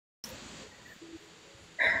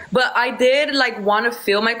But I did like want to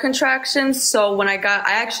feel my contractions. So when I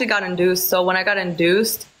actually got induced. So when I got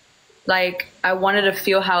induced, like I wanted to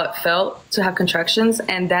feel how it felt to have contractions,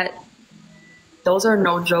 and those are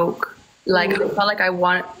no joke. Like I felt like I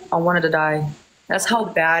wanted to die. That's how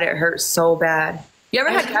bad it hurt, so bad. You ever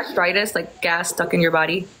had gastritis, like gas stuck in your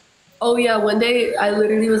body? Oh yeah, one day I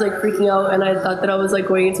literally was like freaking out and I thought that I was like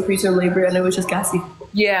going into preterm labor and it was just gassy.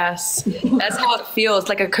 Yes, that's how it feels.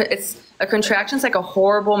 Like it's a contraction's like a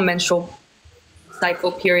horrible menstrual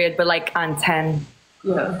cycle period, but like on 10.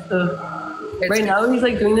 Yeah. Right now he's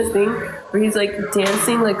like doing this thing where he's like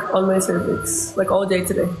dancing like on my cervix like all day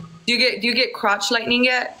today. Do you get crotch lightning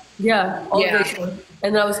yet? Yeah, all day today.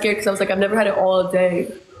 And then I was scared because I was like, I've never had it all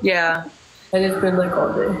day. Yeah. And it's been like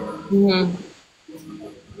all day. Mm-hmm.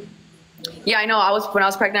 Yeah, I know. When I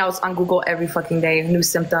was pregnant, I was on Google every fucking day. New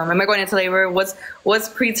symptom. Am I going into labor? What's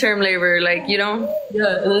preterm labor? Like, you know?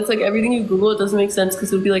 Yeah, and it's like everything you Google, it doesn't make sense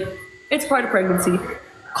because it would be like, it's part of pregnancy.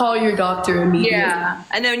 Call your doctor immediately. Yeah,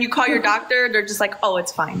 and then when you call your doctor, they're just like, oh,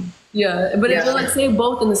 it's fine. Yeah, but it will like say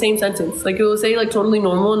both in the same sentence. Like it will say like totally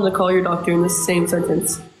normal and then call your doctor in the same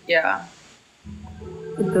sentence. Yeah.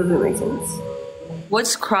 It doesn't make sense.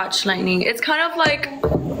 What's crotch lightning? It's kind of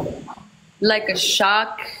like a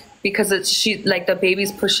shock because like the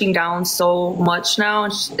baby's pushing down so much now.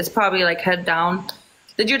 It's probably like head down.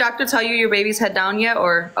 Did your doctor tell you your baby's head down yet?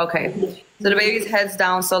 Or okay, so the baby's head's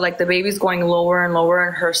down. So like the baby's going lower and lower,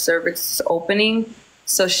 and her cervix is opening.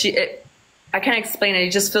 So I can't explain it.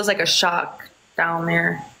 It just feels like a shock down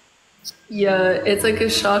there. Yeah, it's like a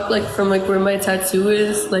shock, like from like where my tattoo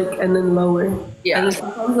is, like, and then lower. Yeah. And then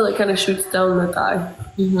sometimes it like kind of shoots down the thigh.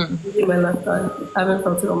 Mm-hmm. My left thigh. I haven't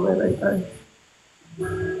felt it on my right thigh.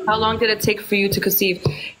 How long did it take for you to conceive?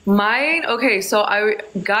 Mine, okay, so I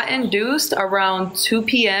got induced around 2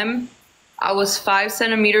 p.m. I was 5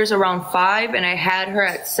 centimeters around 5, and I had her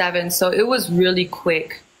at 7, so it was really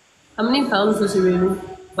quick. How many pounds was your baby?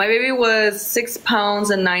 My baby was 6 pounds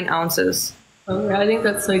and 9 ounces. Okay, I think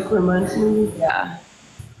that's like reminds me. Yeah.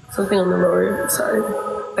 Something on the lower side.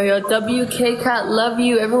 Oh yeah, WK Cat, love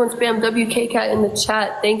you. Everyone spam WK Cat in the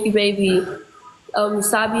chat. Thank you, baby.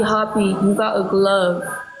 Sabi Hoppy, you got a glove.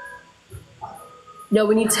 Yo,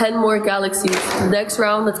 we need 10 more galaxies. Next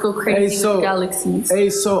round, let's go crazy with galaxies. Hey,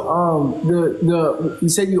 so you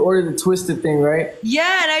said you ordered the twisted thing, right?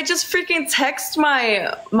 Yeah, and I just freaking text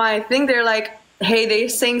my thing. They're like, hey, they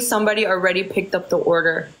saying somebody already picked up the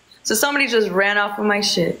order. So somebody just ran off of my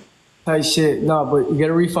shit. Hey, shit. No, but you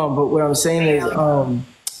get a refund. But what I'm saying is,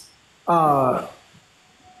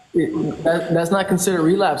 that's not considered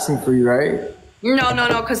relapsing for you, right?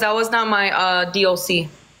 No, because that was not my DOC.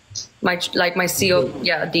 My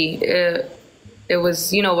D. It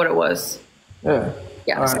was, you know what it was. Yeah.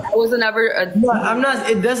 Yeah. Right. So I was never. No, I'm not.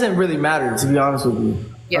 It doesn't really matter, to be honest with you.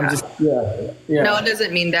 Yeah. Yeah. No, it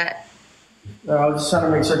doesn't mean that. I was just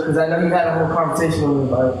trying to make sure because I know you had a whole conversation with me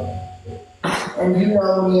about it. And you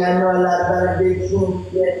know me, I know a lot about a big team.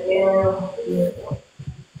 Yeah.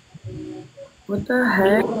 What the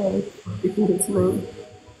heck? You can get some.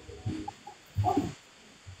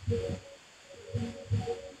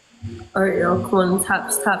 Alright, y'all, come on,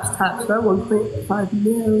 taps. We're 1.5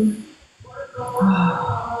 million.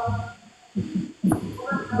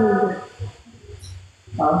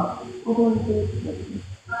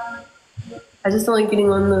 I just don't like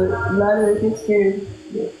getting on the ladder. I get scared.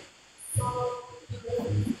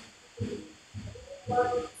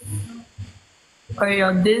 Alright,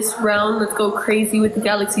 y'all, this round, let's go crazy with the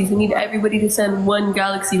galaxies. We need everybody to send 1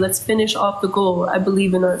 galaxy. Let's finish off the goal. I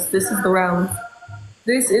believe in us. This is the round.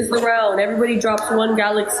 This is the round. Everybody drops 1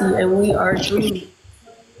 galaxy, and we are doomed.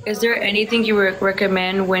 Is there anything you would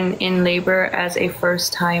recommend when in labor as a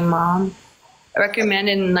first-time mom? Recommend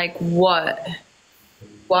in like what?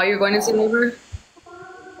 While you're going into labor?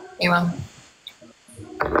 Hey, Mom.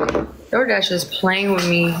 DoorDash is playing with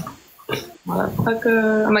me.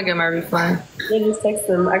 Motherfucker. I'm gonna get my refund. Yeah, just text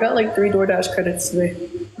them. I got like 3 DoorDash credits today.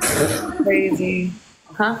 Crazy.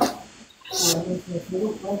 Huh?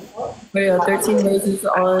 But yeah, 13 roses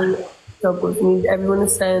on Doubles. We need everyone to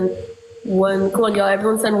send 1. Come on, y'all.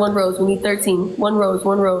 Everyone send 1 rose. We need 13. 1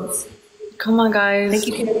 rose. Come on, guys.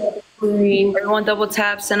 Thank you, everyone double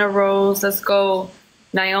tap, send a rose. Let's go.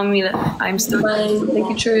 Naomi, I'm still. Fine. Thank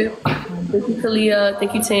you, Trip. Thank you, Kalia.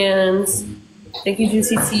 Thank you, Tans. Thank you,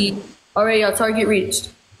 Juicy T. All right, y'all. Target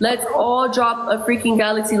reached. Let's all drop a freaking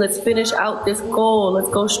galaxy. Let's finish out this goal. Let's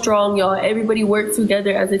go strong, y'all. Everybody work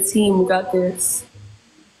together as a team. We got this.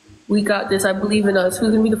 We got this. I believe in us. Who's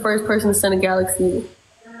going to be the first person to send a galaxy?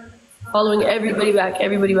 Following everybody back.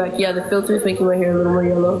 Yeah, the filter is making my hair a little more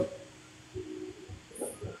yellow.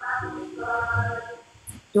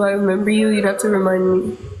 Do I remember you? You'd have to remind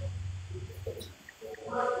me.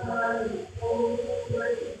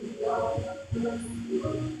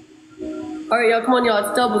 All right, y'all, come on, y'all.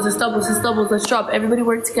 It's doubles, it's doubles, it's doubles. Let's drop. Everybody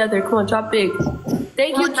work together. Come on, drop big.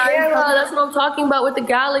 Thank you, Kara. That's what I'm talking about with the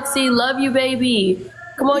galaxy. Love you, baby.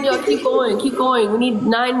 Come on, y'all. Keep going. Keep going. We need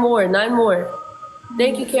 9 more. 9 more.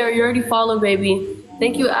 Thank you, Kara. You already followed, baby.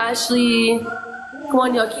 Thank you, Ashley. Come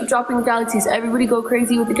on, y'all. Keep dropping the galaxies. Everybody go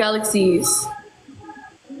crazy with the galaxies.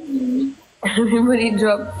 Everybody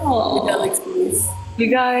drop the galaxies. You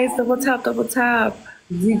guys, double tap, double tap.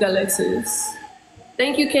 The galaxies.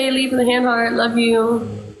 Thank you, Kaylee, for the hand heart. Love you.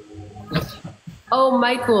 Oh,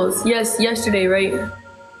 Michaels. Yes, yesterday, right?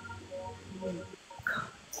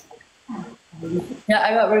 Yeah,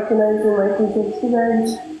 I got recognized in Michael's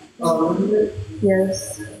today.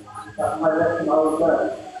 Yes.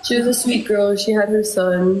 She was a sweet girl. She had her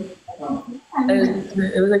son. And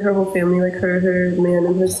it was like her whole family, like her man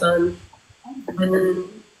and her son. And then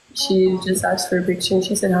she just asked for a picture and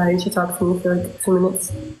she said hi and she talked to me for like 2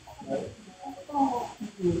 minutes.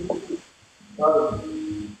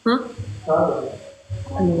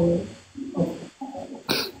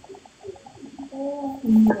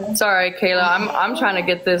 Sorry, Kayla. I'm trying to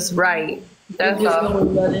get this right. That's all.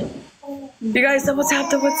 You guys, double tap,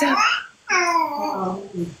 double tap.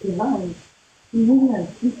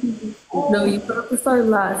 No, you put up the star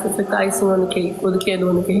last. It's like the icing on the cake or the candle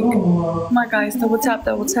on the cake. Come on, guys, double tap,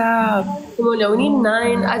 double tap. Come on, now we need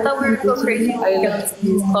 9. I thought we were so crazy. No,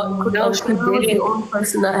 she did it. The only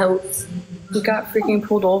person that helps. We got freaking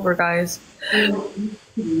pulled over, guys. Oh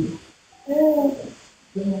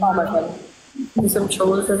my god. Some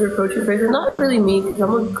trolls as approaching Fraser. Not really me, because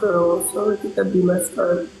I'm a girl, so I think that'd be messed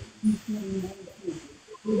up.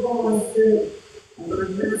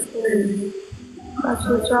 That's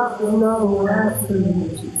what y'all know.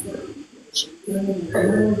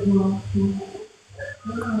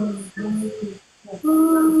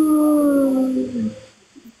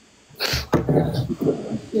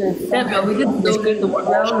 Yeah, we did so good the one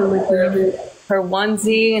round and like her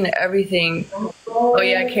onesie and everything. Oh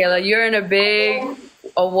yeah, Kayla, you're in a big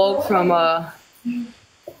awoke from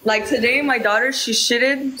like today my daughter, she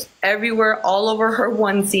shitted everywhere all over her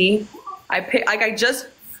onesie. I just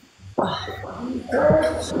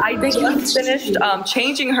finished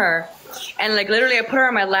changing her, and like literally I put her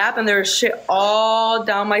on my lap and there was shit all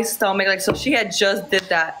down my stomach, like, so she had just did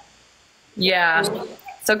that. Yeah,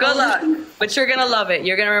 so good luck, but you're gonna love it.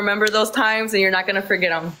 You're gonna remember those times and you're not gonna forget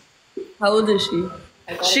them. How old is she?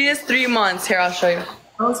 She is 3 months. Here, I'll show you.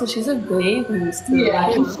 Oh, so she's a baby still.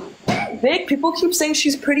 Yeah, big. People keep saying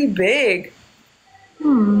she's pretty big.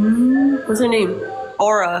 What's her name?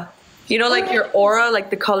 Aura. You know, like your aura, like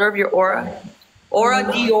the color of your aura. Aura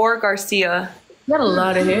Dior Garcia. You got a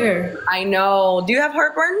lot of hair. I know. Do you have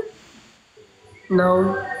heartburn?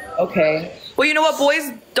 No. Okay. Well, you know what?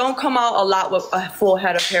 Boys don't come out a lot with a full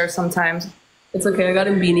head of hair sometimes. It's okay. I got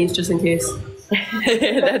him beanies just in case.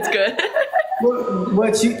 That's good.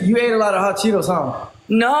 But you ate a lot of hot Cheetos, huh?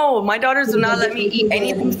 No, my daughters do not let me eat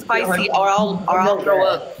anything spicy or I'll throw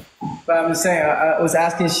up. But I'm just saying, I was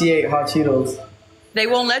asking if she ate hot Cheetos. They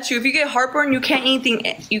won't let you. If you get heartburn, you can't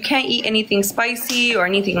eat anything spicy or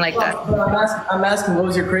anything like that. I'm asking, what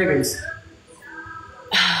was your cravings?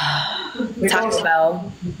 Taco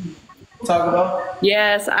Bell. Taco Bell?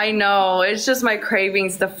 Yes, I know. It's just my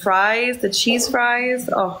cravings. The fries, the cheese fries.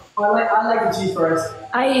 Oh, I like the cheese fries.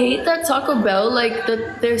 I hate that Taco Bell, like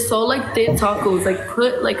they're so like thin tacos.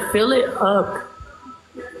 Like fill it up.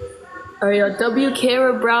 Alright, y'all. W.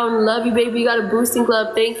 Kara Brown, love you, baby. You got a boosting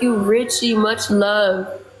club. Thank you, Richie. Much love.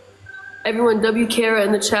 Everyone, W. Kara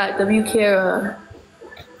in the chat. W. Kara.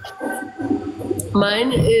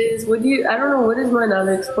 Mine is, I don't know, what is mine,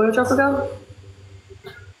 Alex? Pollo Tropical?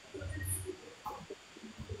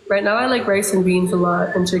 Right now I like rice and beans a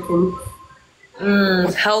lot and chicken.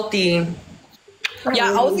 Healthy.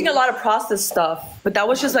 Yeah, I was eating a lot of processed stuff, but that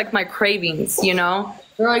was just like my cravings, you know?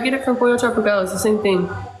 Girl, I get it from Pollo Tropical. It's the same thing.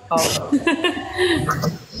 Oh.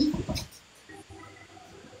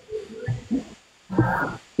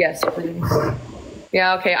 Yes, please.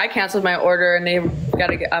 Yeah, okay. I canceled my order and I'm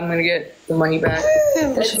gonna get the money back.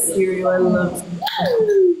 That's cereal. I love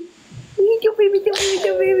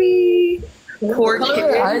baby. Poor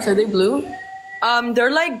kid. Eyes, are they blue?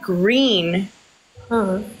 They're like green.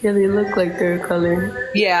 Huh. Yeah, they look like their color.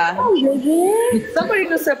 Yeah. Somebody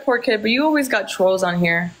just said poor kid, but you always got trolls on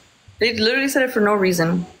here. They literally said it for no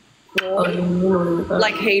reason.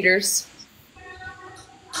 Like haters.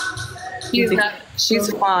 She's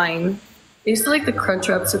fine. I used to like the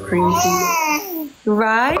Crunchwrap Supreme.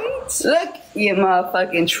 Right? Look, You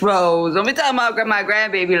motherfucking trolls. Don't be talking about my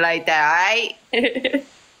grandbaby like that, alright?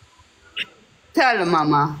 Tell him,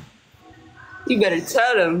 mama. You better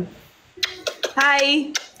tell him.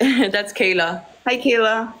 Hi. That's Kayla. Hi,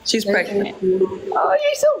 Kayla. She's pregnant. Thank you. Oh,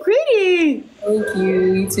 you're so pretty. Thank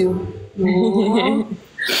you. You too.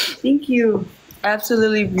 Thank you.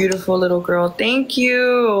 Absolutely beautiful little girl. Thank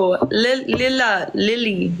you.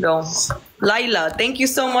 Lily. No. Lila. Thank you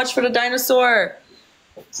so much for the dinosaur.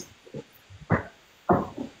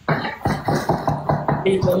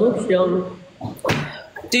 It looks young.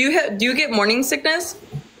 Do you get morning sickness?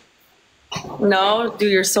 No,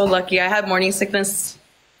 dude, you're so lucky. I had morning sickness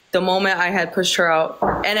the moment I had pushed her out.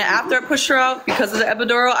 And then after I pushed her out, because of the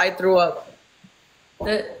epidural, I threw up.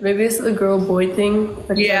 Maybe it's the girl boy thing.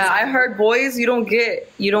 Yeah, I heard boys, you don't get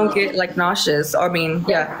like nauseous. I mean,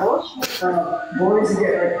 yeah. Boys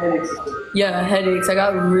get like headaches. Yeah, headaches. I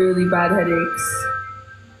got really bad headaches.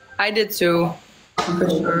 I did too. For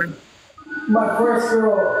sure. My first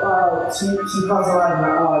girl, she caused a lot of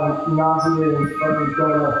nausea and fucking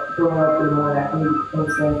throwing up in the morning. I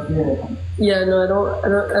understand feeling. Yeah, no, I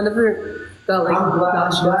never got like I'm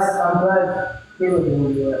nauseous. glad Caleb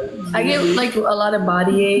didn't do it. I get like a lot of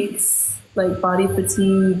body aches, like body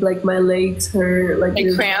fatigue, like my legs hurt, like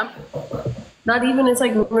Like cramp? not even, it's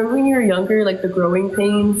like, remember when you were younger, like the growing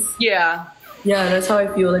pains? Yeah. Yeah, that's how I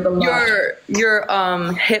feel, like a lot. Your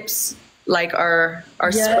hips like are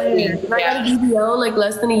swelling. And I got a BBL like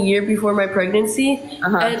less than a year before my pregnancy,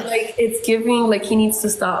 Uh-huh. and like it's giving like he needs to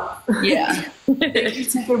stop. Yeah.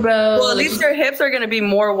 Tinkerbell. Well, at least your hips are gonna be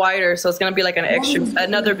more wider, so it's gonna be like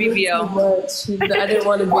another BBL. Too much. I didn't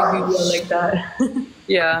want a big BBL like that.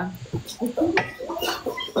 Yeah.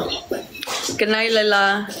 Good night,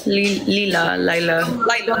 Lila.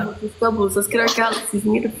 Lila. Doubles. Let's get our galaxies.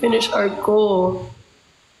 We need to finish our goal.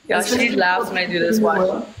 Yeah, she laughs when I do this.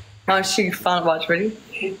 Watch. Oh, she found watch. Ready?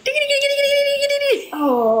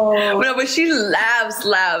 Oh. No, but she laughs.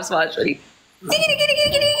 Watch. Ready?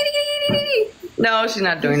 No, she's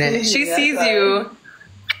not doing it. She sees you.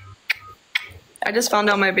 I just found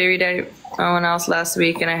out my baby died when I was last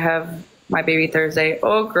week, and I have my baby Thursday.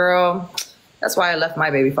 Oh, girl. That's why I left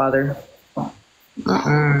my baby father.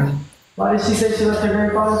 Why did she say she left her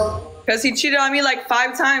grandfather? Because he cheated on me like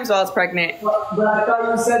 5 times while I was pregnant. But I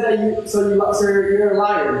thought you said that you're a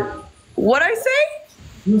liar. What'd I say?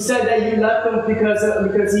 You said that you left him because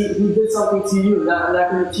he did something to you, not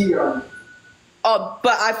because he cheated on you. Oh,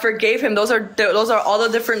 but I forgave him. Those are all the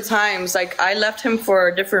different times. Like, I left him for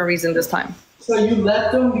a different reason this time. So you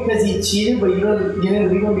left him because he cheated, but you didn't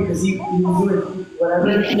leave him because he was doing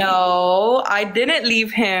whatever? No, I didn't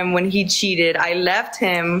leave him when he cheated. I left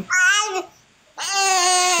him.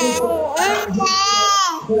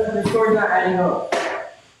 The story's not adding up.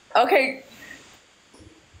 Okay.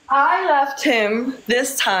 I left him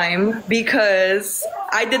this time because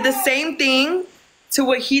I did the same thing to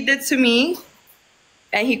what he did to me,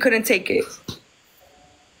 and he couldn't take it.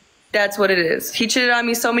 That's what it is. He cheated on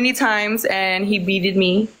me so many times, and he beated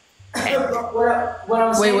me.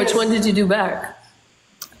 Wait, which one did you do back?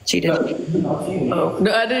 Cheated. Oh,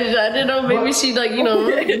 no, I didn't know. Maybe she like, you know,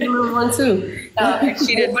 one too.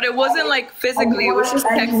 She did, but it wasn't like physically. It was just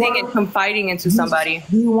texting and confiding into somebody.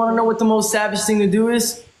 Do you want to know what the most savage thing to do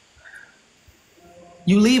is?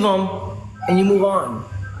 You leave him and you move on.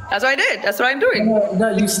 That's what I did. That's what I'm doing.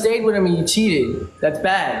 No, you stayed with him and you cheated. That's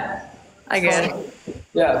bad. I guess.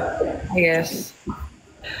 Yeah. I guess.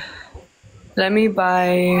 Let me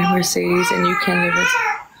buy Mercedes and you can live it.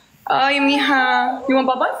 Ay, mija. You want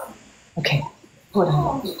papas? Okay. Hold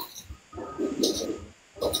on.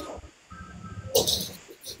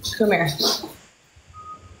 Come here.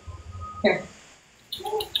 Here.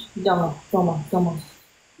 Toma.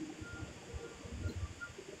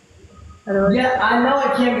 Yeah, I know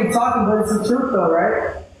I can't be talking, but it's the truth though,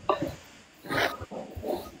 right?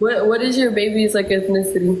 What is your baby's like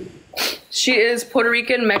ethnicity? She is Puerto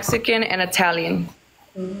Rican, Mexican, and Italian.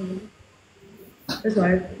 That's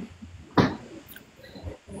hard.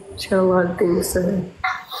 She got a lot of things to say.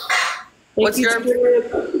 What's your?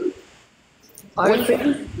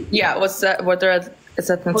 Ethnicity? Yeah. What's that? What their Puerto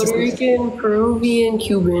ethnicity? Rican, Peruvian,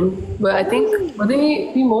 Cuban. But I think, would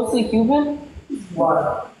they be mostly Cuban?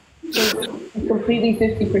 What? Completely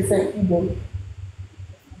 50% Cuban.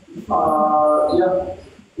 Yeah.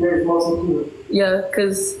 There's mostly Cuban. Yeah,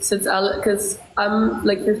 because I'm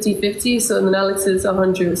like 50-50, so then Alex is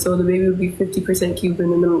 100, so the baby would be 50%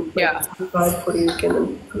 Cuban and then Yeah. 25 Puerto Rican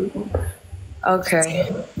and Peruvian. Okay.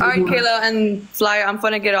 All right, Kayla and Fly. I'm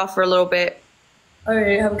gonna get off for a little bit. All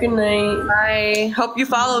right, have a good night. Bye. Hope you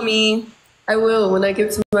follow me. I will when I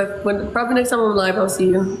get to probably next time I'm live, I'll see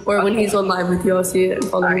you. Or when he's on live with you, I'll see it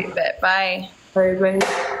and follow All me. right, bet. Bye. All right, bye.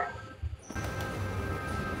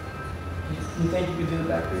 You think you could do the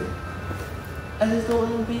back here? I just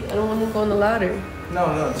don't want to be. I don't want to go on the ladder.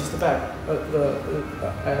 No, just the back.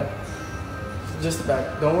 Just the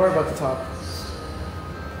back. Don't worry about the top.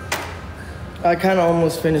 I kind of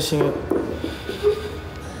almost finishing it.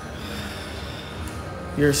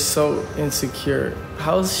 You're so insecure.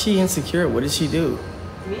 How's she insecure? What did she do?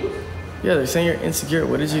 Me? Yeah, they're saying you're insecure.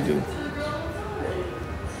 What did you do?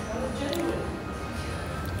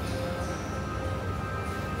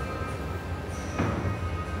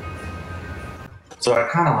 So I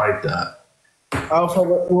kind of like that. Alpha,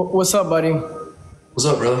 what's up, buddy? What's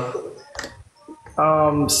up, brother?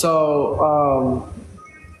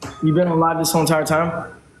 You been on live this whole entire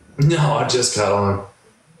time? No, I just got on.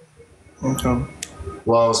 Okay.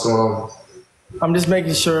 Wow, what's going on? I'm just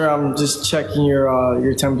making sure. I'm just checking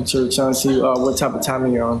your temperature, trying to see what type of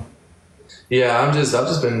timing you're on. Yeah, I've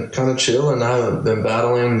just been kind of chilling. I haven't been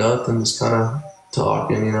battling nothing, just kind of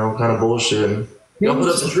talking, you know, kind of bullshitting. Y'all put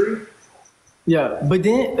up the tree? Yeah, but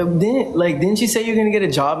didn't you say you're gonna get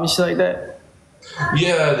a job and shit like that?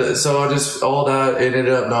 Yeah, so all that ended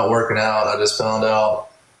up not working out. I just found out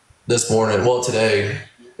this morning, well, today.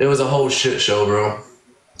 It was a whole shit show, bro.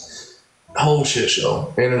 Whole shit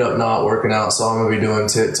show. Ended up not working out, so I'm gonna be doing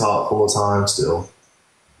TikTok full time still.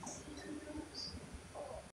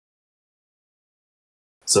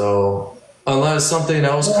 So unless something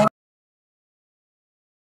else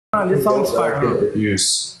This song's fire.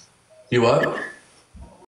 use. You what?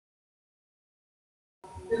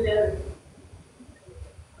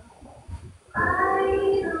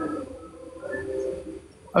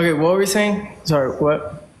 Okay, what were we saying? Sorry,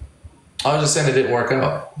 what? I was just saying it didn't work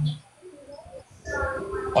out.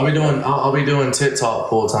 I'll be doing TikTok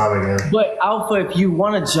full time again. But Alpha, if you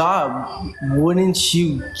want a job, wouldn't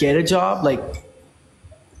you get a job? Like,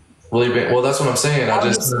 Well, that's what I'm saying.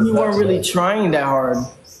 you weren't really trying that hard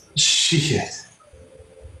Shit.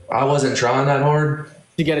 I wasn't trying that hard.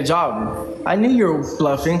 to get a job. I knew you were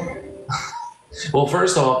bluffing. Well,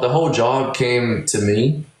 first off, the whole job came to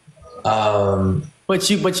me. But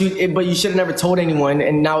you should have never told anyone,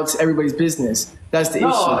 and now it's everybody's business. That's the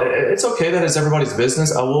No, issue. it's okay that it's everybody's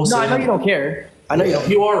business. I will say. No, I know you don't care. I know you don't.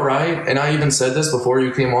 You are right, and I even said this before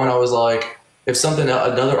you came on. I was like, if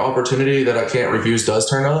another opportunity that I can't refuse does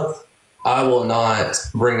turn up, I will not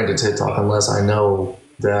bring it to TikTok unless I know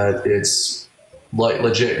that it's like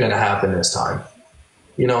legit gonna happen this time.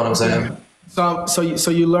 You know what I'm saying?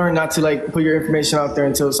 So you learn not to like put your information out there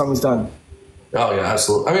until something's done. Oh yeah,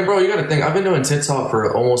 absolutely. I mean, bro, you got to think. I've been doing TikTok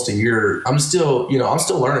for almost a year. I'm still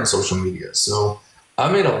learning social media. So I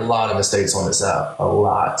made a lot of mistakes on this app. A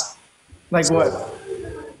lot. Like what?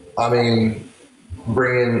 I mean,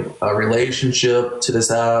 bringing a relationship to this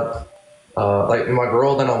app. Like my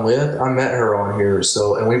girl that I'm with, I met her on here.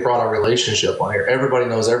 And we brought our relationship on here. Everybody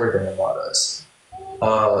knows everything about us.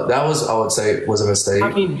 That was, I would say, was a mistake.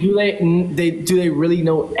 I mean, do they really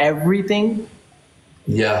know everything?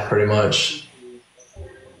 Yeah, pretty much.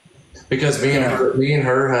 Because me and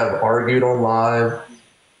her have argued on live.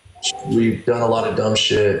 We've done a lot of dumb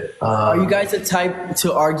shit. Are you guys the type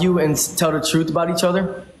to argue and tell the truth about each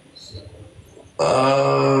other?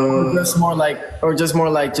 Or just more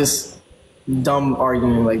like just dumb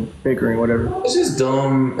arguing, like bickering, whatever. It's just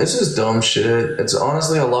dumb. It's just dumb shit. It's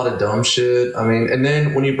honestly a lot of dumb shit. I mean, and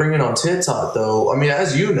then when you bring it on TikTok, though, I mean,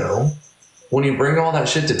 as you know, when you bring all that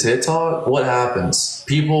shit to TikTok, what happens?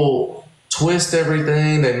 People twist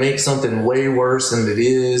everything. They make something way worse than it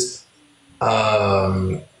is.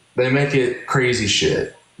 They make it crazy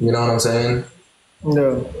shit. You know what I'm saying?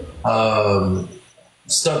 No.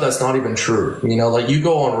 Stuff that's not even true. You know, like you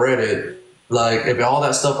go on Reddit. Like if all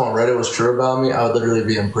that stuff on Reddit was true about me, I would literally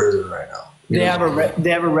be in prison right now. They have a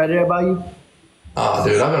Reddit about you? Oh,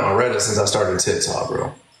 dude, I've been on Reddit since I started TikTok,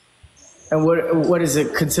 bro. And what is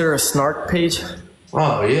it? Consider a snark page?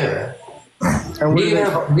 Oh yeah. And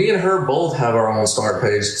Me and her both have our own snark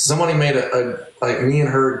page. Somebody made a like me and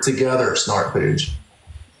her together snark page.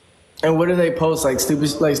 And what do they post? Like stupid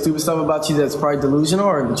stuff about you that's probably delusional,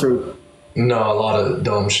 or the truth? No, a lot of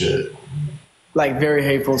dumb shit. Like very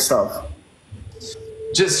hateful stuff.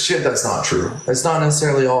 Just shit that's not true. It's not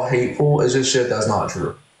necessarily all hateful. It's just shit that's not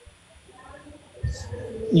true.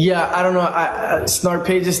 Yeah, I don't know. Snark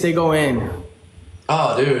pages, they go in.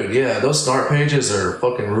 Oh, dude, yeah, those snark pages are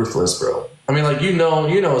fucking ruthless, bro. I mean, like you know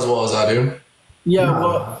as well as I do. Yeah,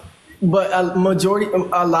 well, but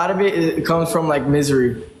a lot of it comes from like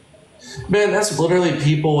misery. Man, that's literally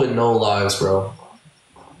people with no lives, bro.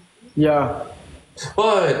 Yeah.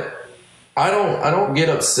 But I don't get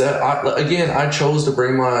upset. I chose to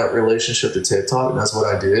bring my relationship to TikTok, and that's what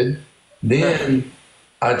I did. Then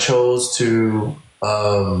I chose to,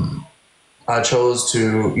 when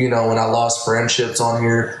I lost friendships on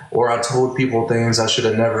here, or I told people things I should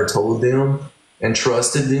have never told them and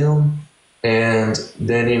trusted them. And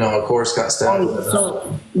then, of course, got stabbed.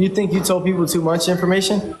 So you think you told people too much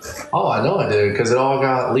information? Oh, I know I did, because it all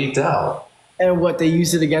got leaked out. And what, they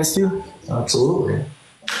used it against you? Absolutely.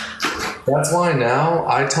 That's why now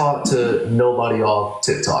I talk to nobody off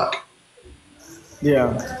TikTok.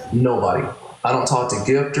 Yeah. Nobody. I don't talk to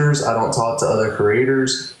gifters. I don't talk to other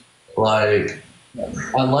creators. Like,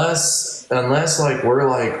 unless like we're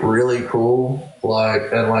like really cool, like,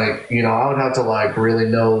 and like, I would have to like really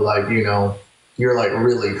know, like, you're like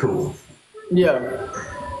really cool. Yeah.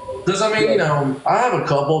 Because I mean, I have a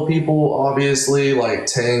couple of people, obviously, like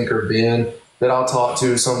Tank or Ben, that I'll talk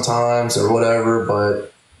to sometimes or whatever, but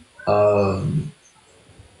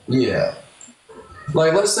yeah.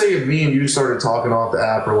 Like, let's say if me and you started talking off the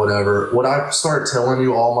app or whatever, would I start telling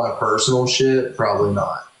you all my personal shit? Probably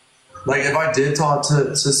not. Like, if I did talk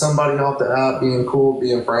to somebody off the app, being cool,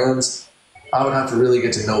 being friends, I would have to really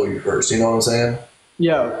get to know you first. You know what I'm saying?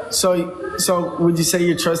 Yeah. So would you say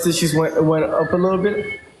your trust issues went up a little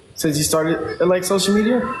bit since you started like social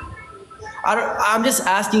media? I'm just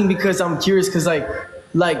asking because I'm curious, because like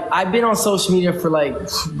I've been on social media for like,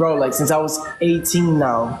 bro, like since I was 18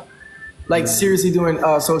 now, like seriously doing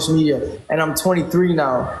social media, and I'm 23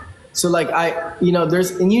 now. So like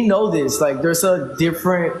there's, and this, like there's a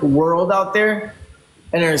different world out there,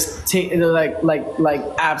 and there's like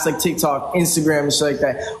apps like TikTok, Instagram, and shit like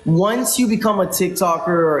that. Once you become a TikToker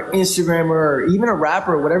or Instagrammer or even a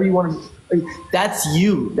rapper, whatever you want to, that's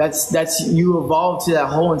you. That's you evolved to that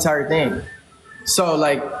whole entire thing. So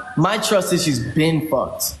like my trust issues been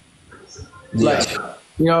fucked. Yeah. Like,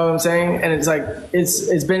 you know what I'm saying? And it's like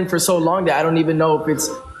it's been for so long that I don't even know if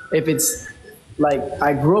it's like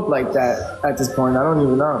I grew up like that at this point. I don't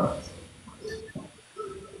even know.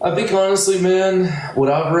 I think honestly, man, what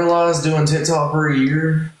I've realized doing TikTok for a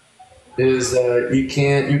year is that you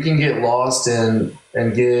can get lost and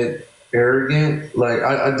get arrogant. Like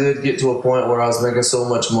I did get to a point where I was making so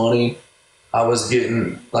much money, I was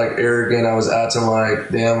getting like arrogant. I was acting like,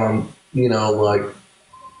 damn, I'm like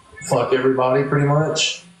fuck everybody pretty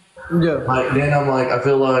much. Yeah. Like then I'm like, I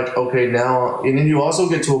feel like okay now, and then you also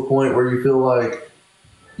get to a point where you feel like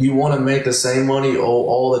you want to make the same money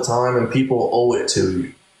all the time, and people owe it to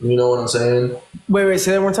you. You know what I'm saying? Wait,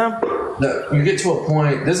 say that one time. You get to a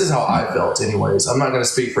point, this is how I felt anyways. I'm not going to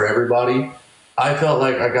speak for everybody. I felt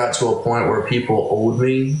like I got to a point where people owed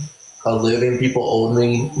me a living, people owed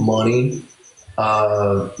me money.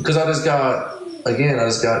 Because I just got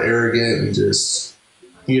arrogant and just,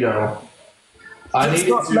 I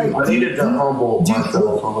needed to humble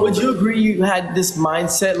myself. Would you agree you had this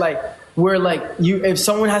mindset like where like if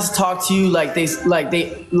someone has to talk to you like they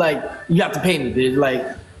you have to pay me, dude, like,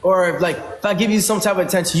 or if I give you some type of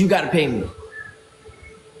attention, you got to pay me?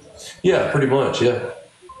 Yeah, pretty much. Yeah.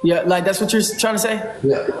 Yeah, like that's what you're trying to say?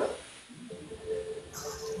 Yeah.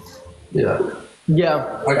 Yeah.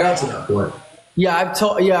 Yeah. I got to that point. Yeah, I've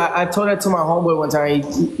told that to my homeboy one time.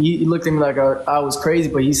 He looked at me like I was crazy,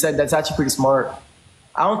 but he said that's actually pretty smart.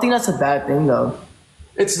 I don't think that's a bad thing though.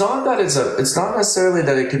 It's not necessarily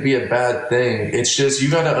that it could be a bad thing. It's just you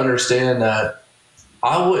got to understand that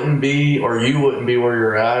I wouldn't be, or you wouldn't be where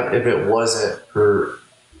you're at if it wasn't for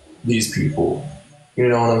these people. You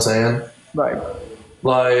know what I'm saying? Right.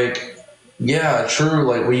 Like, yeah, true.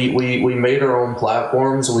 Like we made our own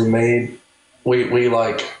platforms. We made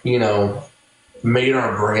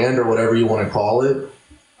our brand or whatever you want to call it.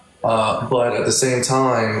 But at the same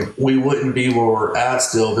time, we wouldn't be where we're at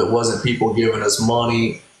still if it wasn't people giving us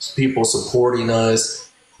money, people supporting us,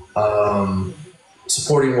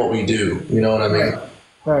 supporting what we do. You know what I mean?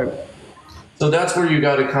 Right. So that's where you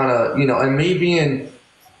got to kind of, and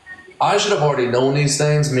I should have already known these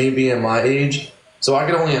things, me being my age. So I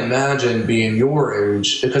can only imagine being your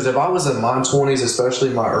age, because if I was in my 20s,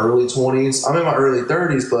 especially my early 20s, I'm in my early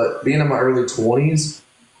 30s, but being in my early 20s,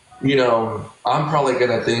 I'm probably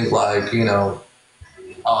going to think like,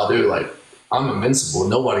 oh, dude, like, I'm invincible.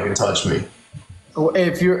 Nobody can touch me.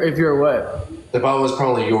 If you're what? If I was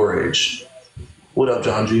probably your age. What up,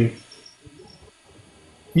 John G?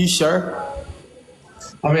 You sure?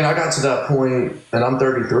 I mean, I got to that point, and I'm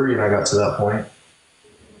 33, and I got to that point.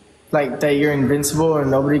 Like that you're invincible and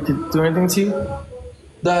nobody could do anything to you?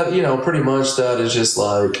 That, pretty much that is just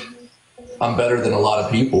like, I'm better than a lot of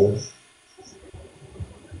people.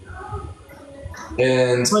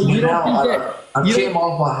 And but you don't think I came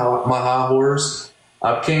off my high horse,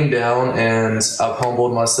 I've came down and I've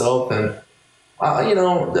humbled myself, and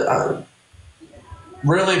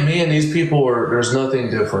really, me and these people there's nothing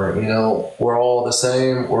different. You know, we're all the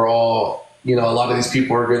same. We're all, a lot of these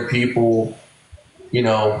people are good people. You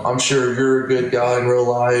know, I'm sure you're a good guy in real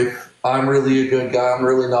life. I'm really a good guy. I'm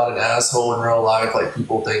really not an asshole in real life like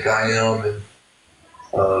people think I am. And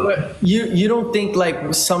But you don't think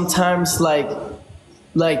like sometimes like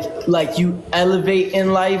you elevate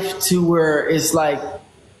in life to where it's like,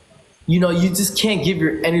 you just can't give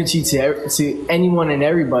your energy to anyone and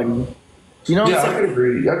everybody. You know what I'm saying? I could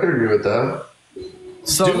agree. I could agree with that.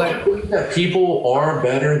 So do like, I think that people are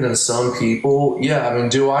better than some people? Yeah, I mean,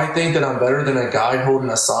 do I think that I'm better than a guy holding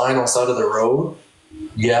a sign on the side of the road?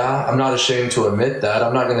 Yeah, I'm not ashamed to admit that.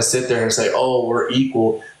 I'm not going to sit there and say, "Oh, we're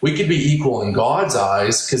equal." We could be equal in God's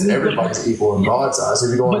eyes because everybody's equal in God's eyes. If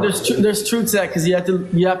you go but there's truth to that, because you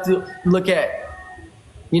have to look at,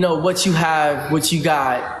 what you have, what you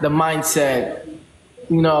got, the mindset.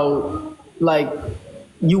 Like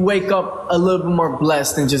you wake up a little bit more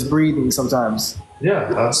blessed than just breathing sometimes.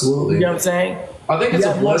 Yeah, absolutely. You know what I'm saying? I think it's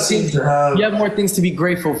a blessing to have. You have more things to be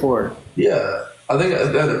grateful for. Yeah, I think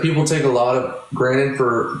that people take a lot of granted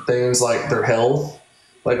for things like their health.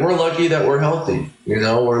 Like, we're lucky that we're healthy.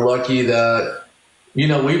 We're lucky that,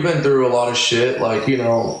 we've been through a lot of shit. Like,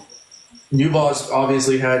 you've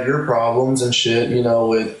obviously had your problems and shit,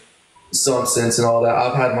 with substance and all that.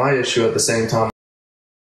 I've had my issue at the same time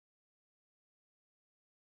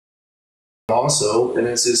also. And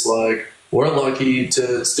it's just like, we're lucky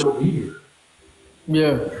to still be here.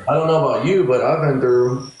 Yeah. I don't know about you, but I've been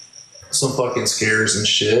through some fucking scares and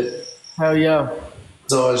shit. Hell yeah.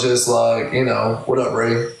 So it's just like, what up,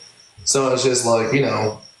 Ray? So it's just like,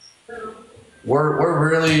 we're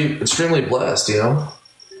really extremely blessed,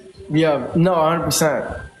 Yeah, no,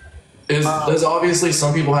 100%. There's obviously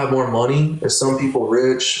some people have more money, there's some people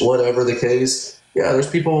rich, whatever the case. Yeah, there's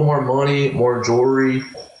people with more money, more jewelry,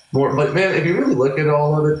 more. But man, if you really look at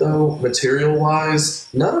all of it though, material wise,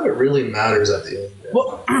 none of it really matters at the end.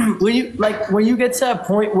 Well, when you get to that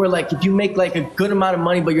point where like if you make like a good amount of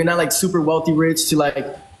money, but you're not like super wealthy rich to like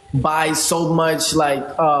buy so much like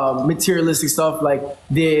materialistic stuff like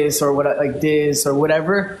this or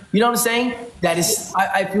whatever, you know what I'm saying? That is,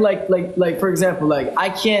 I feel like for example, like I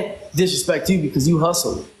can't disrespect you because you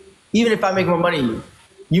hustle. Even if I make more money than you,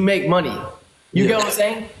 you make money. You get what I'm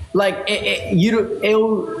saying? Like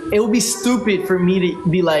it'll be stupid for me to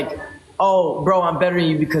be like, oh, bro, I'm better than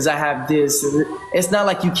you because I have this. It's not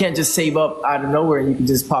like you can't just save up out of nowhere and you can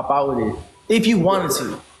just pop out with it. If you wanted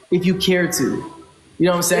to, if you cared to. You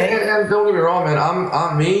know what I'm saying? And don't get me wrong, man.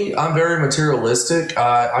 I'm very materialistic.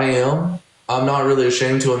 I am. I'm not really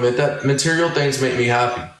ashamed to admit that. Material things make me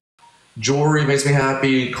happy. Jewelry makes me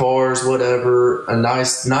happy. Cars, whatever.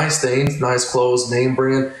 Nice things, nice clothes, name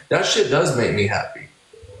brand. That shit does make me happy.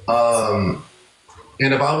 And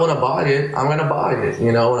if I want to buy it, I'm gonna buy it.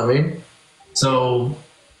 You know what I mean? So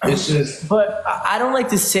it's just. But I don't like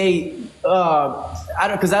to say.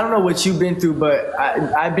 Because I don't know what you've been through, but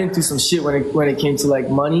I've been through some shit when it came to like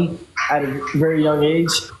money at a very young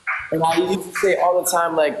age. And I used to say all the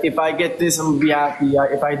time, like, if I get this, I'm gonna be happy.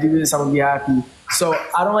 If I do this, I'm gonna be happy. So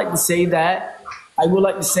I don't like to say that. I would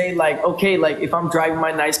like to say like, okay, like if I'm driving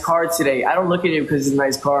my nice car today, I don't look at it because it's a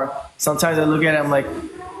nice car. Sometimes I look at it, I'm like,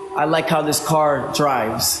 I like how this car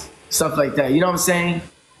drives, stuff like that. You know what I'm saying?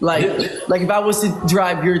 Like if I was to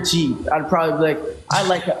drive your Jeep, I'd probably be like, I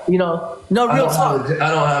like, no real talk. I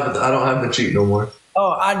don't have the Jeep no more.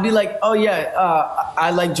 Oh, I'd be like, oh yeah, I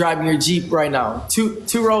like driving your Jeep right now. Two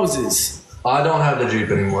roses. I don't have the Jeep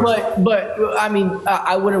anymore. But I mean,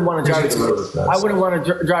 I wouldn't want to drive it. I wouldn't want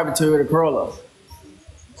to drive a Toyota Corolla.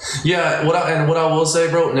 Yeah, what I will say,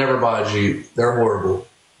 bro, never buy a Jeep. They're horrible.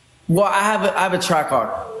 Well, I have a track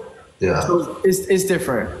car. Yeah, so it's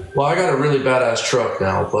different. Well, I got a really badass truck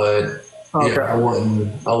now, but okay. Yeah, I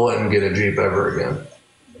wouldn't get a Jeep ever again.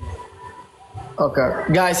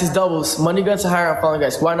 Okay, guys, it's doubles. Money Guns are higher on Fallen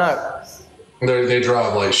Guys. Why not? They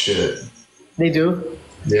drive like shit. They do.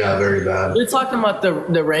 Yeah, very bad. You're talking about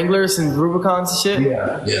the Wranglers and Rubicons and shit.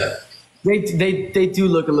 Yeah. They do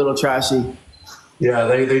look a little trashy. Yeah,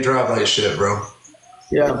 they drive like shit, bro.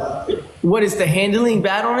 Yeah. What is the handling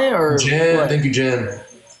bad on it or? Jen, thank you, Jen.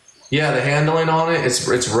 Yeah, the handling on it,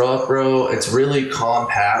 it's rough, bro. It's really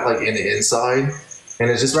compact, like in the inside, and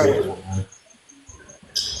it's just horrible.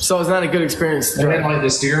 So it's not a good experience. And then like the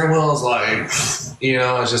steering wheel is like,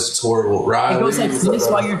 it's horrible. Right? It goes like this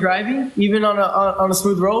while you're driving, even on a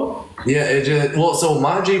smooth road. Yeah, so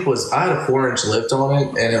my Jeep I had a 4-inch lift on it,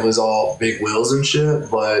 and it was all big wheels and shit.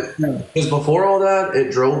 But because before all that,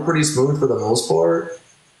 it drove pretty smooth for the most part.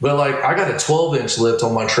 But like, I got a 12-inch lift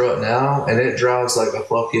on my truck now, and it drives like a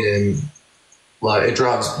fucking, like, it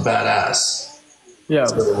drives badass. Yeah.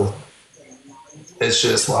 So it's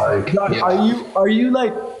just like, John, yeah. are you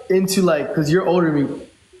like into like, because you're older than me,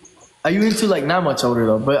 are you into like, not much older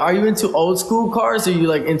though, but are you into old school cars or are you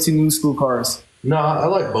like into new school cars? No, I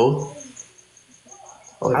like both.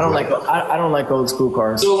 I don't like old school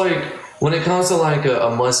cars. So like, when it comes to like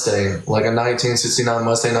a Mustang, like a 1969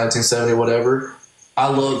 Mustang, 1970, whatever, I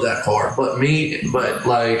love that car. But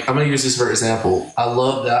like, I'm gonna use this for example. I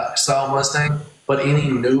love that style Mustang, but any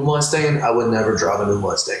new Mustang, I would never drive a new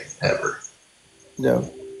Mustang ever. Yeah.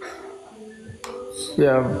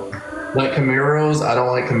 Yeah. Like Camaros, I don't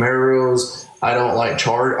like Camaros. I don't like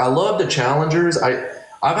I love the Challengers.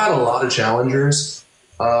 I've had a lot of Challengers.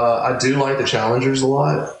 I do like the Challengers a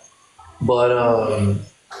lot, but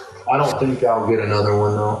I don't think I'll get another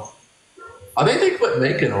one though. I think they quit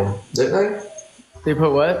making them, didn't they? They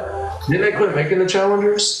put what? Didn't they quit making the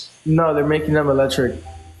Challengers? No, they're making them electric.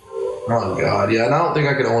 Oh god, yeah. And I don't think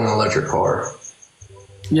I could own an electric car.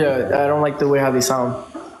 Yeah, I don't like the way how they sound.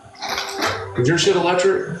 Is your shit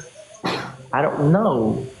electric? I don't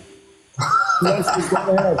know. Yes,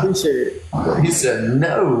 I appreciate it. He said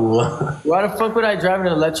no. Why the fuck would I drive an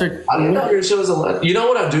electric? I didn't know your shit was electric. You know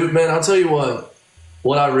what I do, man? I'll tell you what.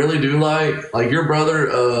 What I really do like your brother,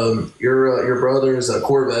 your brother's a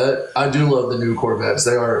Corvette. I do love the new Corvettes.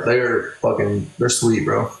 They are fucking, they're sweet,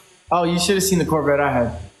 bro. Oh, you should have seen the Corvette I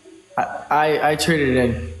had. I traded it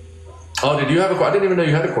in. Oh, did you have I didn't even know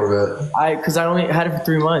you had a Corvette. Because I only had it for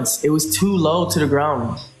 3 months. It was too low to the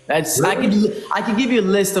ground. Really? I could give you a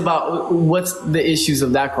list about what's the issues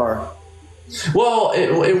of that car. Well,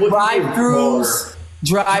 it would drive-throughs.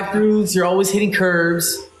 You're always hitting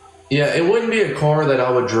curbs. Yeah, it wouldn't be a car that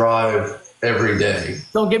I would drive every day.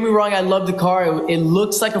 Don't get me wrong. I love the car. It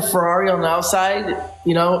looks like a Ferrari on the outside.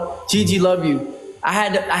 You know, Gigi, love you. I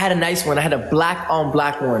had a nice one. I had a black on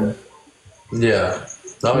black one. Yeah.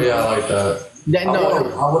 Oh yeah, I like that.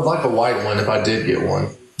 I would like a white one if I did get one.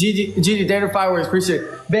 Gigi, Dana Fireworks, appreciate it.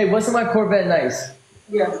 Babe, wasn't my Corvette nice?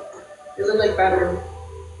 Yeah, it looked like battery.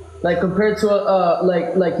 Like compared to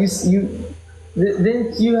like you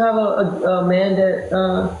didn't you have a man that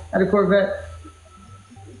had a Corvette?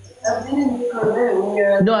 I've been in the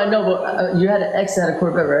Corvette. No, I know, but you had an ex that had a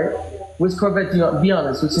Corvette, right? Which Corvette do you want? Be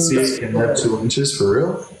honest. Which See, it can have 2 inches for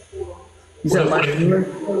real. You said my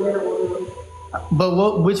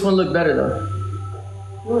But which one looked better though?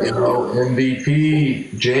 You know,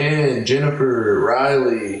 MVP, Jennifer,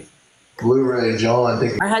 Riley, Blu-ray, John.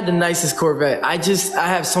 I had the nicest Corvette. I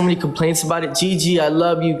have so many complaints about it. Gigi, I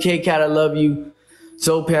love you. K-Cat, I love you.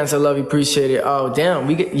 Zopants, I love you. Appreciate it. Oh damn,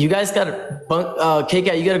 you guys got a bunk.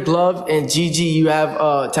 K-Cat, you got a glove, and Gigi, you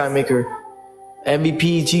have Time Maker.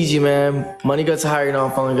 MVP, Gigi, man. Money got to hire you now.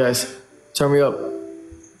 I'm following guys. Turn me up.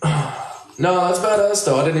 No, that's badass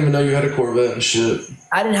though. I didn't even know you had a Corvette and shit.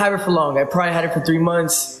 I didn't have it for long. I probably had it for 3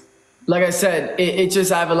 months. Like I said, it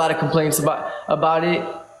just I have a lot of complaints about it,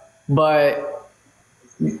 but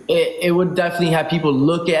it would definitely have people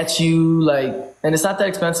look at you like, and it's not that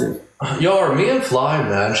expensive. Yo, are me and Fly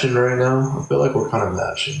matching right now? I feel like we're kind of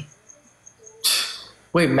matching.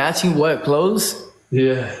 Wait, matching what? Clothes?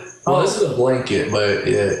 Yeah. Well, this is a blanket, but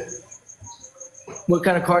yeah. What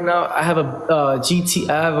kind of car now? I have a GT.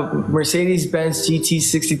 I have a Mercedes-Benz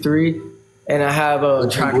GT63, and I have a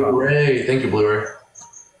track. Blu-ray. Thank you, Blu-ray.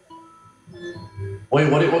 Wait,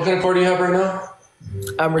 what kind of car do you have right now?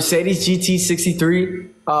 A Mercedes GT63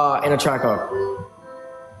 and a Trackhawk.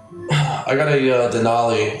 I got a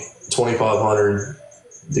Denali 2500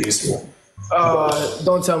 diesel.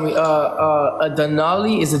 Don't tell me. A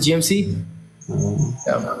Denali is a GMC.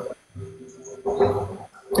 Yeah.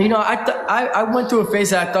 You know, I went through a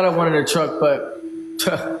phase that I thought I wanted a truck, but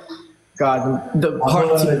God,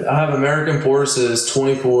 I have American Forces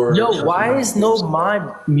 24. Yo, why is no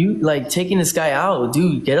mod mute like taking this guy out,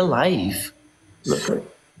 dude? Get a life. Look,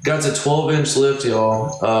 got a 12-inch lift,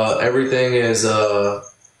 y'all. Everything is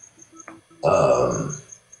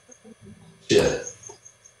shit.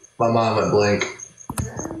 My mom went blank.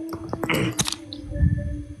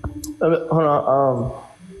 Hold on.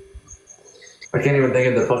 I can't even think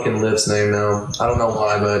of the fucking lift's name now. I don't know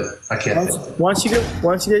why, but I can't. Why don't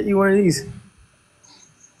you get you one of these?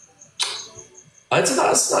 It's a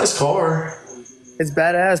nice car. It's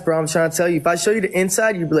badass, bro. I'm trying to tell you. If I show you the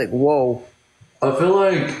inside, you'd be like, whoa. I feel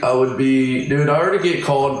like I would be, dude. I already get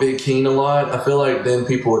called Big King a lot. I feel like then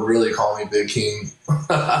people would really call me Big King.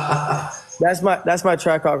 That's my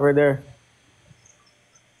Trackhawk right there.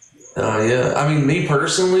 Yeah. I mean, me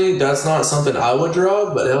personally, that's not something I would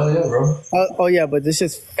drive, but hell yeah, bro. Oh yeah, but this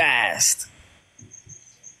is fast.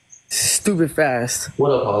 stupid fast.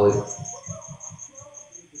 What up, Holly?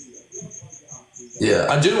 Yeah,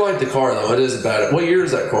 I do like the car though. It is bad. What year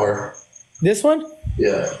is that car? This one?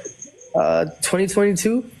 Yeah.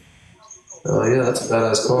 2022. Oh yeah, that's a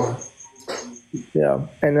badass car. Yeah,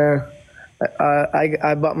 and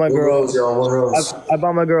I bought my What girl. rose, y'all? What rose? I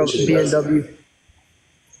bought my girl Appreciate you guys. BMW.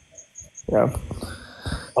 Yeah.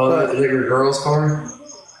 Oh, is that your girl's car?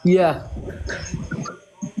 Yeah.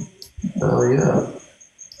 Oh yeah.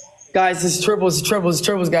 Guys, it's triples,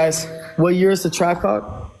 guys. What year is the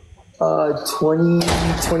Trackhawk?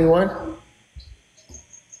 2021.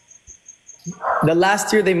 The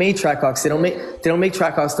last year they made Trackhawks. They don't make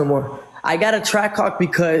Trackhawks no more. I got a Trackhawk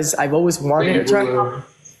because I've always wanted a Trackhawk.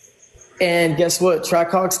 And guess what?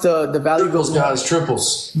 Trackhawks, the value Triples, goes up. guys,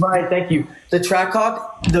 triples. Right, thank you. The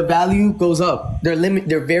Trackhawk, the value goes up. They're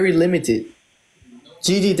very limited.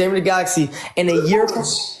 GG, Damn the Galaxy. In a year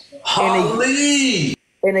Holly!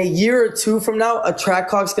 in a year or two from now, a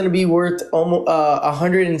Trackhawk's gonna be worth almost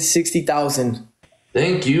 160,000.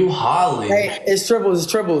 Thank you, Holly. Hey, it's triples.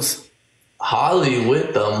 Holly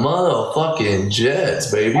with the motherfucking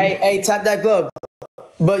Jets, baby. Hey, tap that glove.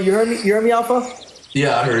 But you heard me, Alpha?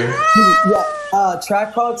 Yeah, I heard you. Yeah.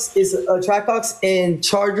 Trackhawks and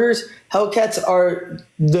Chargers. Hellcats are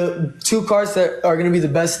the two cars that are gonna be the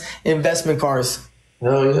best investment cars.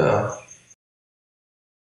 Hell yeah.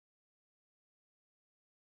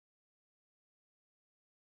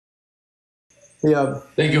 Yeah.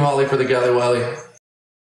 Thank you, Holly, for the Galley Wally.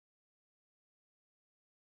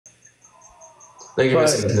 Thank you, But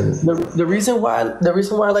Miss Hinton. the reason why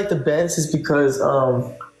I like the Benz is because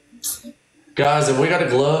Guys, if we got a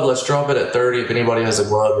glove, let's drop it at 30 if anybody has a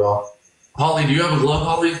glove, y'all. Holly, do you have a glove,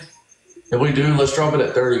 Holly? If we do, let's drop it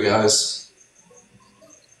at 30, guys.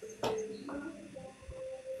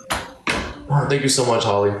 Oh, thank you so much,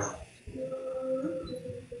 Holly.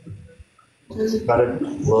 Got a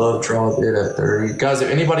glove, drop it at 30. Guys, if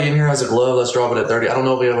anybody in here has a glove, let's drop it at 30. I don't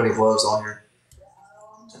know if we have any gloves on here.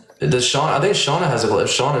 Does Sean? I think Shauna has a glove.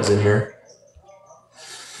 Shauna's in here.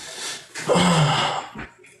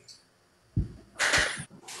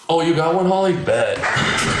 Oh, you got one, Holly? Bet.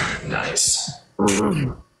 Nice.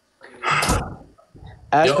 Yo,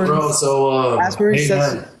 bro, so, Asbury hey,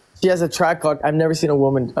 says man, she has a Trackhawk. I've never seen a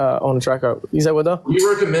woman own a Trackhawk. You said what though? would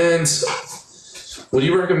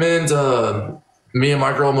you recommend me and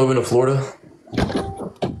my girl moving to Florida?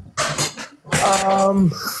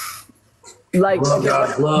 Like, Glove, okay,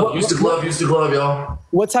 guys, glove. Use the glove, y'all.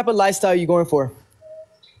 what type of lifestyle are you going for?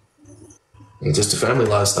 Just a family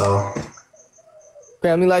lifestyle.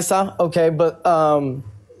 Family lifestyle? Okay, but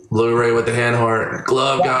Blu-ray with the hand heart.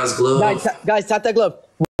 Glove, guys, glove. guys, tap that glove.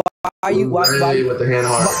 Why are you Blu-ray with the hand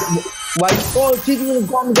heart. oh, Gigi was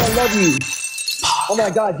going to love you. Oh my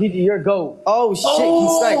God, Gigi, you're a goat. Oh shit, he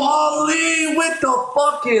sniped. Holly with the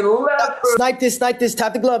fucking leopard. Snipe this,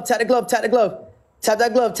 tap the glove, tap that glove, guys,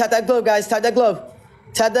 tap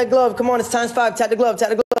that glove. Come on, it's times 5, tap the glove.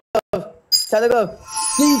 GG,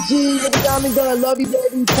 with the diamond gun, love you,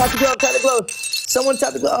 baby. Tap the glove. Someone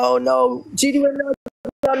tap the glove. Oh no, GG with the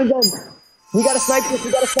diamond gun. We gotta snipe this.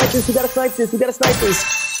 We gotta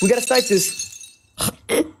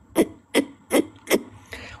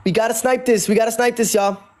snipe this,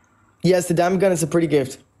 y'all. Yes, the diamond gun is a pretty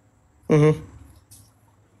gift.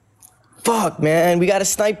 Fuck, man. We gotta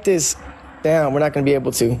snipe this. Damn, we're not gonna be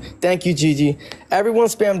able to. Thank you, Gigi. Everyone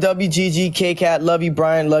spam WGG, KCat, love you,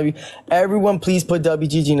 Brian, love you. Everyone please put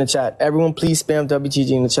WGG in the chat. Everyone please spam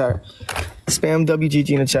WGG in the chat. Spam WGG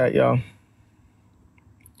in the chat, y'all.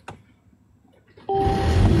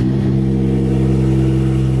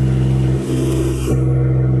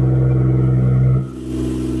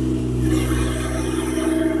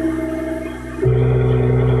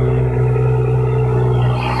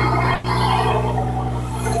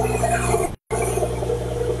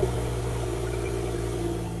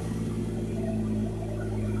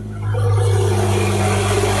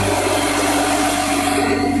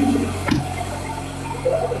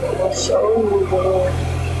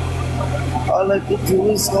 All I could do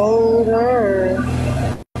is hold her.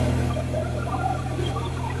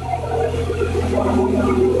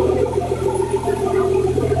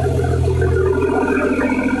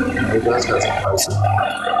 You guys got some pricing.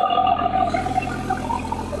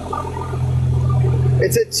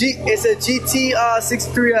 It's a GT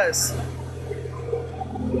 63S.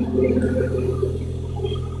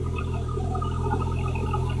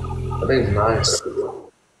 I think it's nice.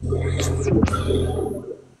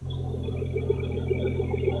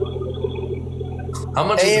 How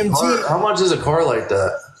much is a AMG. car? How much is a car like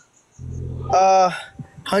that?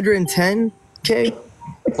 110K.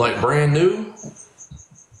 Like brand new?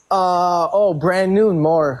 Oh, brand new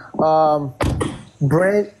more.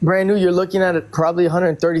 Brand new. You're looking at it probably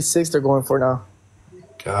 136. They're going for now.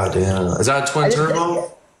 God damn. Is that a twin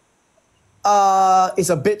turbo? It's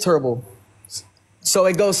a bit turbo. So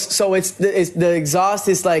it goes. So it's the exhaust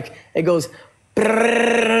is like it goes like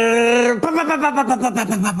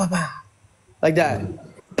that.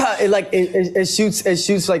 It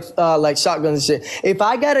shoots like shotguns and shit. If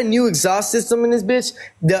I got a new exhaust system in this bitch,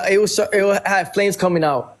 it will have flames coming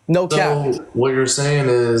out. No cap. So what you're saying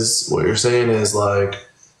is like,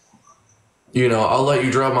 you know, I'll let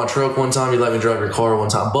you drive my truck one time, you let me drive your car one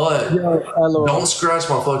time, but don't scratch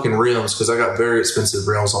my fucking rims because I got very expensive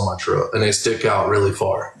rims on my truck and they stick out really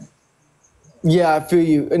far. Yeah, I feel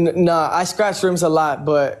you. Nah, I scratch rims a lot,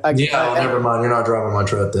 but never mind. You're not driving my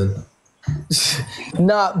truck then.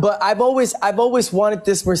 Nah, but I've always wanted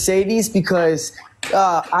this Mercedes because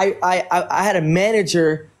I had a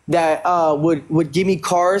manager that would give me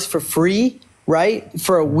cars for free, right,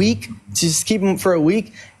 for a week, just keep them for a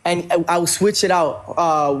week, and I would switch it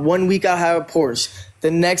out. 1 week I'll have a Porsche,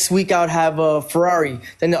 the next week I would have a Ferrari,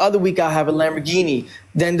 then the other week I'll have a Lamborghini,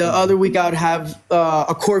 then the other week I would have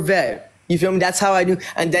a Corvette. You feel me? That's how I do.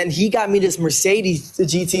 And then he got me this Mercedes, the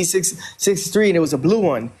GT63, and it was a blue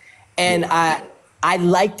one. And I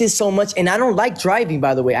liked it so much, and I don't like driving,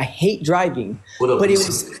 by the way. I hate driving. But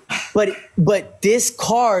this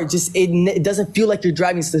car just it doesn't feel like you're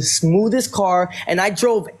driving. It's the smoothest car, and I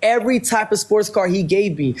drove every type of sports car he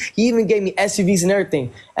gave me. He even gave me SUVs and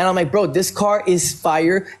everything. And I'm like, bro, this car is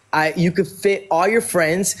fire. You could fit all your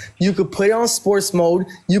friends. You could put it on sports mode.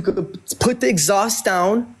 You could put the exhaust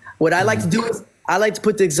down. What I like to do is I like to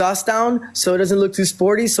put the exhaust down so it doesn't look too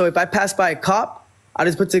sporty. So if I pass by a cop, I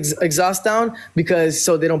just put the exhaust down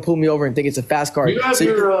so they don't pull me over and think it's a fast car. Do you have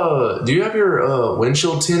your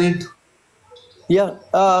windshield tinted? Yeah.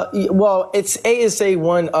 Well, it's ASA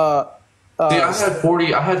one. See, I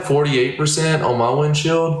had 48% on my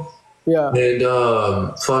windshield. Yeah. And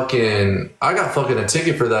I got fucking a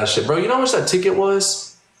ticket for that shit, bro. You know how much that ticket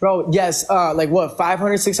was? Bro, yes. Like what?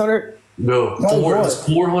 500, 600? No, it's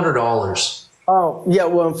 $400. Oh yeah.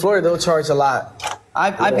 Well, in Florida they'll charge a lot.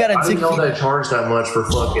 I've got a ticket. I didn't know they charge that much for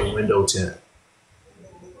fucking window tint.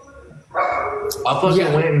 I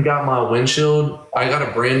fucking went and got my windshield. I got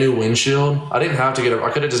a brand new windshield. I didn't have to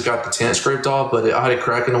I could have just got the tint scraped off, but I had a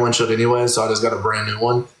crack in the windshield anyway, so I just got a brand new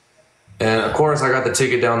one. And of course, I got the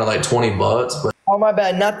ticket down to like $20. But oh my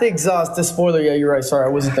bad, not the exhaust, the spoiler. Yeah, you're right. Sorry, I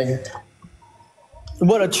wasn't thinking.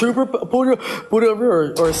 What, a trooper put it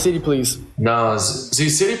over or a city police? No, see,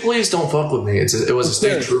 city police don't fuck with me. It was a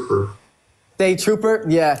state trooper. State trooper,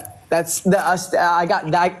 yeah. I got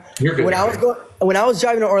that. You're good. When I was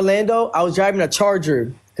driving to Orlando, I was driving a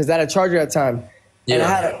Charger because I had a Charger at the time, and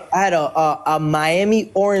I had a Miami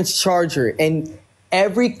orange Charger, and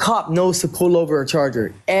every cop knows to pull over a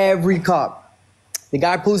Charger. Every cop. The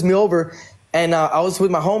guy pulls me over, and I was with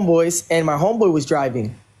my homeboys, and my homeboy was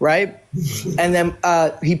driving, right? And then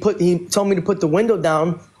he told me to put the window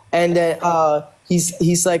down, and then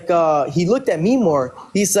he's like he looked at me more.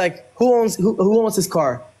 He's like, who owns this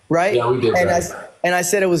car, right? Yeah, we did. And I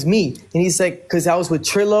said it was me, and he's like, because I was with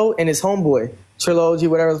Trillo and his homeboy, Trillo OG,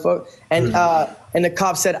 whatever the fuck, and the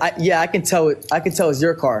cop said, I can tell it's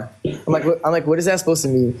your car. I'm like, what is that supposed to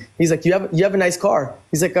mean? He's like, you have a nice car.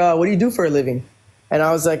 He's like, what do you do for a living? And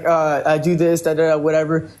I was like, I do this,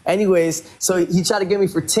 whatever. Anyways, so he tried to get me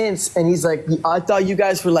for tints, and he's like, I thought you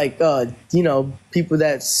guys were like, people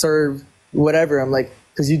that serve whatever. I'm like,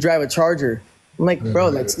 because you drive a Charger. I'm like, bro,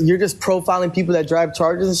 like you're just profiling people that drive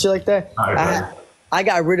Chargers and shit like that. I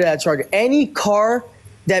got rid of that Charger. Any car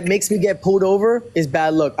that makes me get pulled over is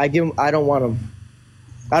bad luck. I don't want them.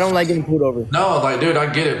 I don't like getting pulled over. No, like, dude, I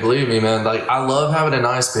get it. Believe me, man. Like, I love having a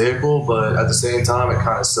nice vehicle, but at the same time, it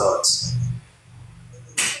kind of sucks.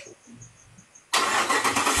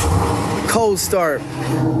 Cold start.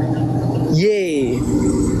 Yay.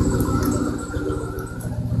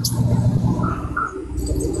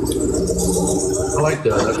 I like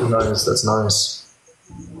that. That's nice. That's nice.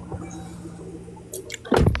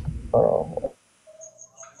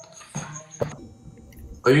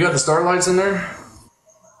 Oh, you got the starlights in there?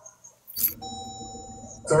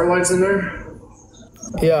 Starlights in there?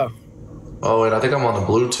 Yeah. Oh, wait. I think I'm on the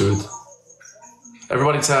Bluetooth.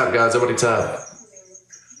 Everybody tap, guys. Everybody tap.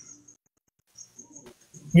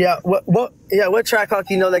 Yeah, what track hawk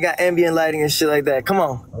you know that got ambient lighting and shit like that? Come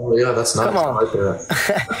on. Oh yeah, that's nice. Come on. I like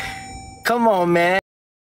that. Come on, man.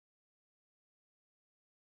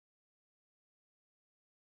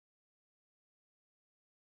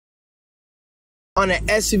 On an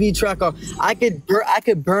SUV track hawk, I could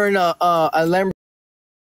burn a Lamborghini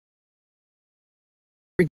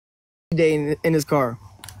day in his car.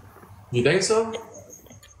 You think so?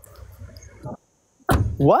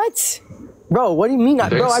 What? Bro, what do you mean? You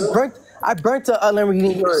think Bro, so? I burnt a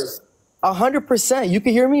Lamborghini yours. 100%. You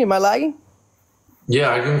can hear me? Am I lagging?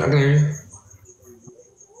 Yeah, I can hear you.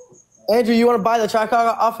 Andrew, you want to buy the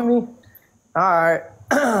tripod off of me? All right.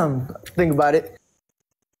 Think about it.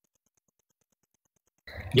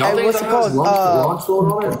 Y'all Hey, think what's that it has called? launch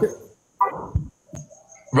mode on it?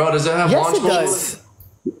 Bro, does it have Yes, launch it mode? does.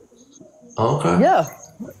 Okay. Yeah.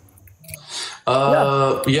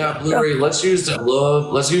 Yeah, Blu-ray. Let's use the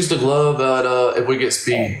glove. Let's use the glove at if we get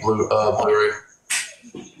speed, Blu-ray.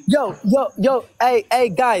 Yo. Hey,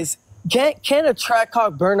 guys. Can a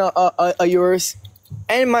Trackhawk burn a yours?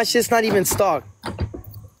 And my shit's not even stock.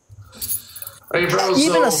 Hey, bro.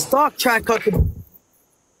 Even a So stock Trackhawk could...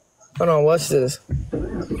 Hold on, what's this?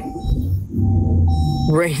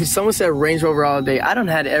 Range. Someone said Range Rover all day. I don't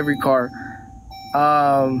had every car.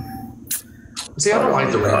 see, I don't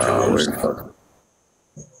like the Range Rovers.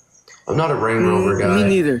 I'm not a Range Rover guy. Me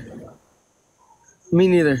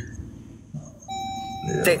neither.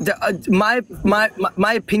 Yeah.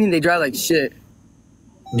 My opinion, they drive like shit.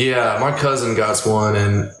 Yeah, my cousin got one,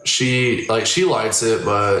 and she lights it,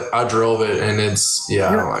 but I drove it, and it's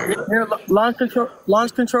I don't like it. Here,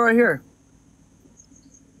 launch control right here.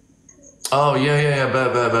 Oh yeah,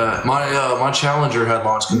 bet. My Challenger had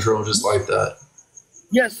launch control just like that.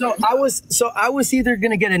 Yeah, so I was either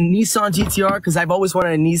gonna get a Nissan GTR because I've always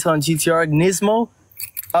wanted a Nissan GTR Nismo,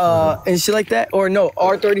 and shit like that, or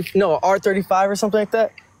R35 or something like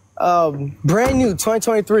that. Brand new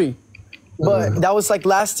 2023, but that was like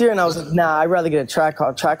last year, and I was like, nah, I'd rather get a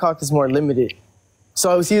Trackhawk. Trackhawk is more limited. So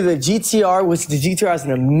I was either the GTR, which the GTR has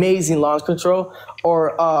an amazing launch control,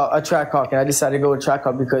 or a Trackhawk, and I decided to go with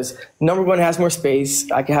Trackhawk because number one, it has more space.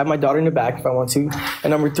 I can have my daughter in the back if I want to, and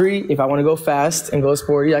number three, if I want to go fast and go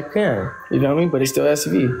sporty, I can. You know what I mean? But it's still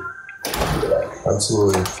SUV.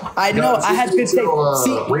 Absolutely. I know. I had good taste.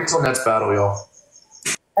 See, wait till next battle, y'all.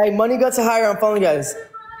 hey, money got to hire. I'm following you guys.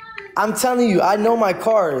 I'm telling you, I know my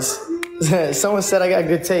cars. Someone said I got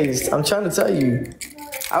good taste. I'm trying to tell you.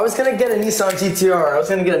 I was gonna get a Nissan GTR. I was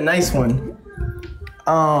gonna get a nice one.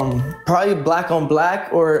 Probably black on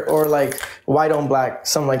black or like white on black,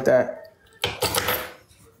 something like that.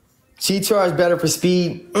 GTR is better for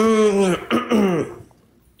speed.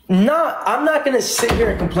 Nah, I'm not gonna sit here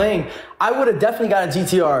and complain. I would have definitely got a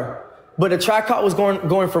GTR, but the Trackhawk was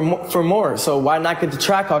going for more. So why not get the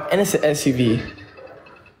Trackhawk and it's an SUV?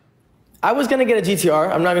 I was gonna get a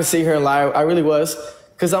GTR. I'm not gonna sit here and lie. I really was,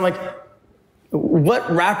 because I'm like, what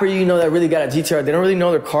rapper you know that really got a GTR? They don't really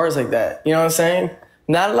know their cars like that. You know what I'm saying?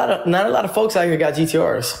 Not a lot of folks out here got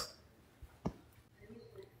GTRs.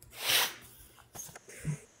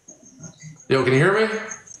 Yo, can you hear me?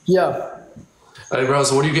 Yeah. Hey, bro.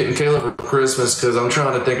 So what are you getting Caleb for Christmas? Because I'm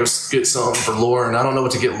trying to think of get something for Lauren. I don't know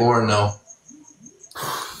what to get Lauren though.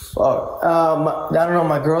 Fuck. I don't know.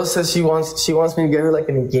 My girl says she wants me to get her like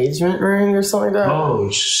an engagement ring or something like that. Oh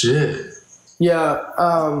shit.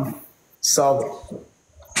 Yeah. So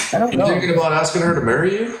I don't You know. thinking about asking her to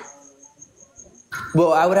marry you?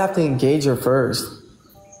 Well, I would have to engage her first.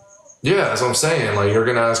 Yeah, that's what I'm saying. Like you're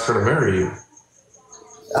gonna ask her to marry you.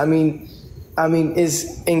 I mean,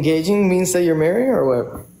 is engaging means that you're married or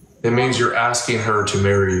what? It means you're asking her to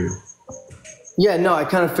marry you. Yeah, no, I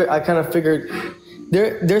kind of figured.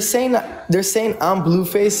 They're saying I'm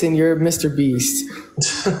Blueface and you're Mr. Beast.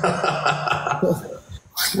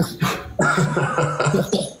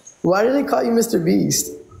 Why do they call you Mr.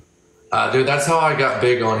 Beast? Dude, that's how I got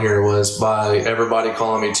big on here, was by everybody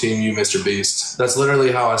calling me Team You, Mr. Beast. That's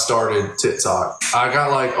literally how I started TikTok. I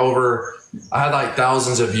had like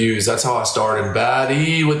thousands of views. That's how I started.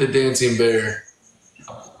 Baddie with the dancing bear.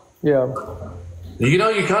 Yeah. You know,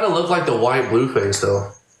 you kind of look like the white Blueface,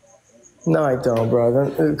 though. No, I don't,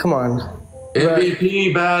 bro. Come on.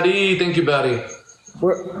 MVP, Baddie. Thank you, Baddie.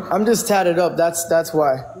 I'm just tatted up. That's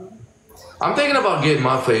why. I'm thinking about getting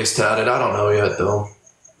my face tatted. I don't know yet, though.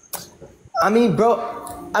 I mean, bro.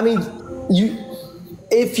 I mean,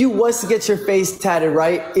 if you was to get your face tatted,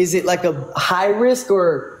 right? Is it like a high risk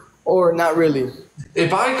or not really?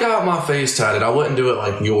 If I got my face tatted, I wouldn't do it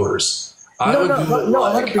like yours. I would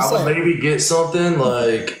 100%. maybe get something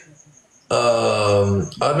like,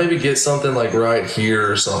 I'd maybe get something like right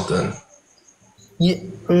here or something. Yeah,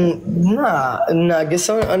 nah. Get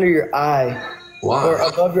something under your eye. Why? Or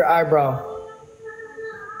above your eyebrow.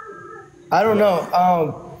 I don't know.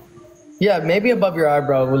 Yeah, maybe above your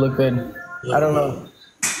eyebrow would look good. I don't know.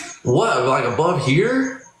 What? Like above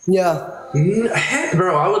here? Yeah. Heck,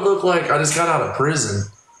 bro, I would look like I just got out of prison.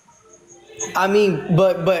 I mean,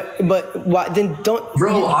 but why then don't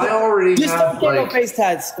Bro, I already just have, don't get no like, face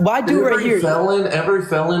tats. Why do it right here? Every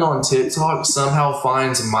felon on TikTok somehow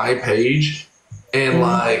finds my page and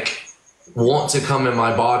like want to come in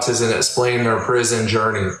my boxes and explain their prison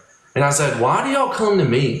journey. And I said, why do y'all come to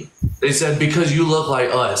me? They said, because you look like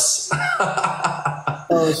us.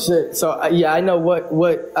 Oh shit! So yeah, I know what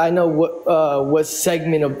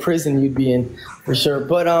segment of prison you'd be in for sure.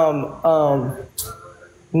 But Don't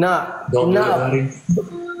do it, buddy.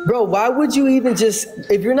 bro, why would you even just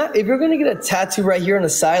if you're gonna get a tattoo right here on the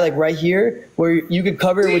side, like right here, where you could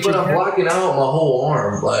cover it with But your I'm hair? blocking out my whole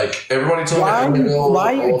arm. Like everybody told me.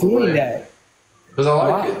 Why are you doing that? Because I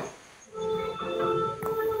like it.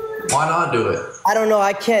 Why not do it? I don't know.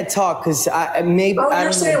 I can't talk because maybe. Oh, I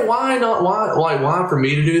you're don't saying know. why not? Why for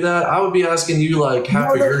me to do that? I would be asking you like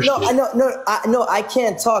half of your shit. I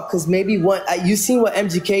can't talk because maybe you seen what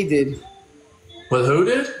MGK did. But who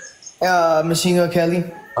did? Machine Gun Kelly.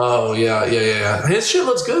 Oh yeah. His shit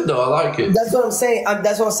looks good though. I like it. That's what I'm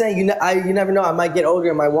saying. You never know. I might get older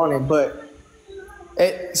and might want it, but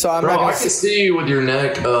so I'm Bro, not. I can see you with your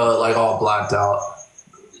neck like all blacked out.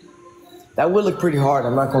 That would look pretty hard.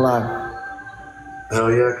 I'm not gonna lie. Hell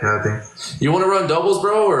yeah, Kathy. You want to run doubles,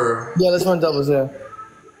 bro, or Yeah, let's run doubles there.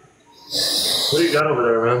 what do you got over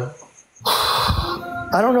there, man?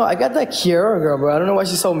 I don't know. I got that Kiara girl, bro. I don't know why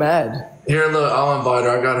she's so mad. Here, look, I'll invite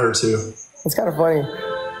her. I got her too. It's kind of funny.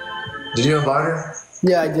 Did you invite her?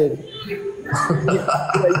 Yeah, I did.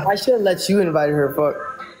 Yeah, I should have let you invite her. Fuck.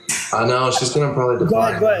 I know she's gonna probably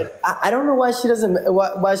decline. Go ahead. I don't know why she doesn't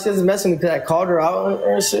mess with me because I called her out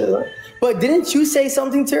and shit. But didn't you say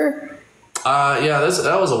something to her? Yeah,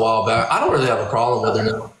 that was a while back. I don't really have a problem with her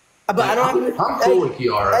now. But I don't. I'm cool with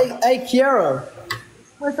Kiara. Hey, Kiara.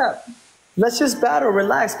 What's up? Let's just battle.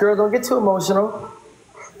 Relax, girl. Don't get too emotional.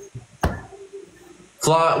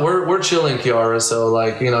 Fly, we're chilling, Kiara. So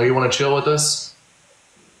like, you want to chill with us?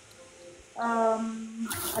 I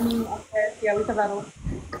mean, okay, yeah, we can battle.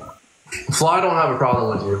 Fly don't have a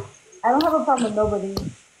problem with you. I don't have a problem with nobody.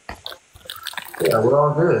 Yeah, we're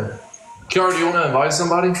all good. Kiara, do you want to invite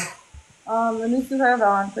somebody? Let me see who I have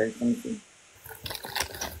on first. Let me see.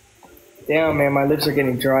 Damn, man, my lips are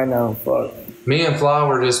getting dry now. Fuck. Me and Fly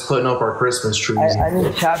were just putting up our Christmas trees. I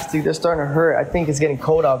need chapstick. They're starting to hurt. I think it's getting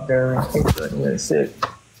cold out there. I think it's getting sick.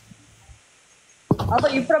 I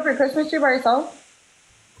thought you put up your Christmas tree by yourself?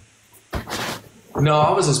 No,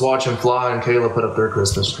 I was just watching Fly and Kayla put up their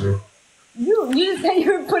Christmas tree. You just said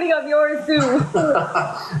you were putting up yours too.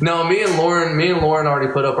 No, me and Lauren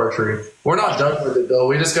already put up our tree. We're not done with it though.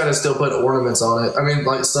 We just gotta still put ornaments on it. I mean,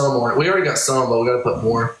 like some more. We already got some, but we gotta put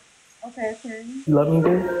more. Okay. You love me,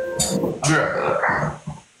 dude? Yeah.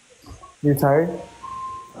 You tired?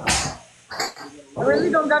 I really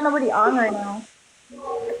don't got nobody on right now.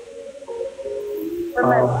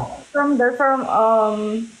 They're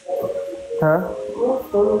from Huh?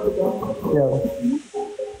 Yeah.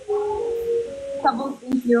 Couple,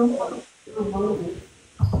 thank you.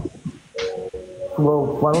 Well,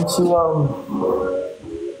 why don't you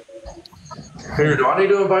Here, do I need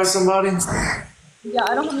to invite somebody? Yeah,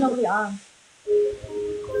 I don't have nobody on.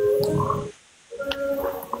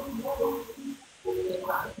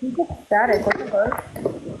 You get static. What the fuck?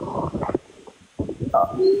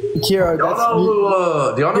 Kira, Y'all that's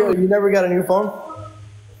know do y'all know Kira, you never got a new phone?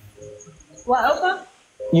 What, Alpha?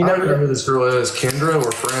 You I don't never know who this girl is. Kendra,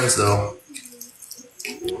 we're friends though.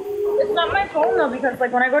 It's not my phone though, because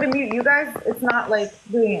like when I go to mute you guys, it's not like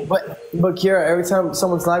doing it. But Kira, every time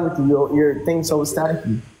someone's live with you, your thing's so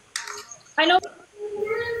staticky. I know.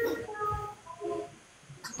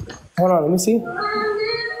 Hold on, let me see.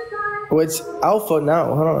 Oh, it's Alpha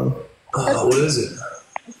now. Hold on. What is it?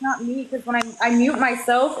 It's not me, because when I mute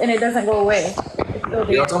myself and it doesn't go away. It's still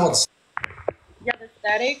there. Y'all talking about? Yeah, the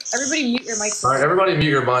static. Everybody mute your mic. All right, everybody mute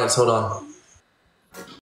your mics. Hold on.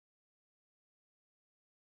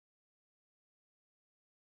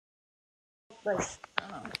 Like, I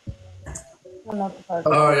don't know. I don't know what the fuck.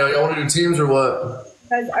 All right, y'all want to do teams or what?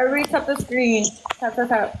 Guys, everybody tap the screen.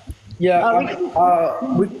 Tap. Yeah,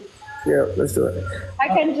 we yeah, let's do it. Hi,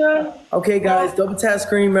 Kendra. Okay, guys, double tap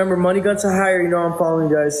screen. Remember, money gun to hire. You know I'm following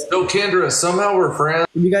you guys. No, Kendra, somehow we're friends.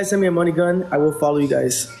 If you guys send me a money gun, I will follow you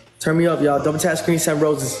guys. Turn me up, y'all. Double tap screen, send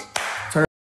roses.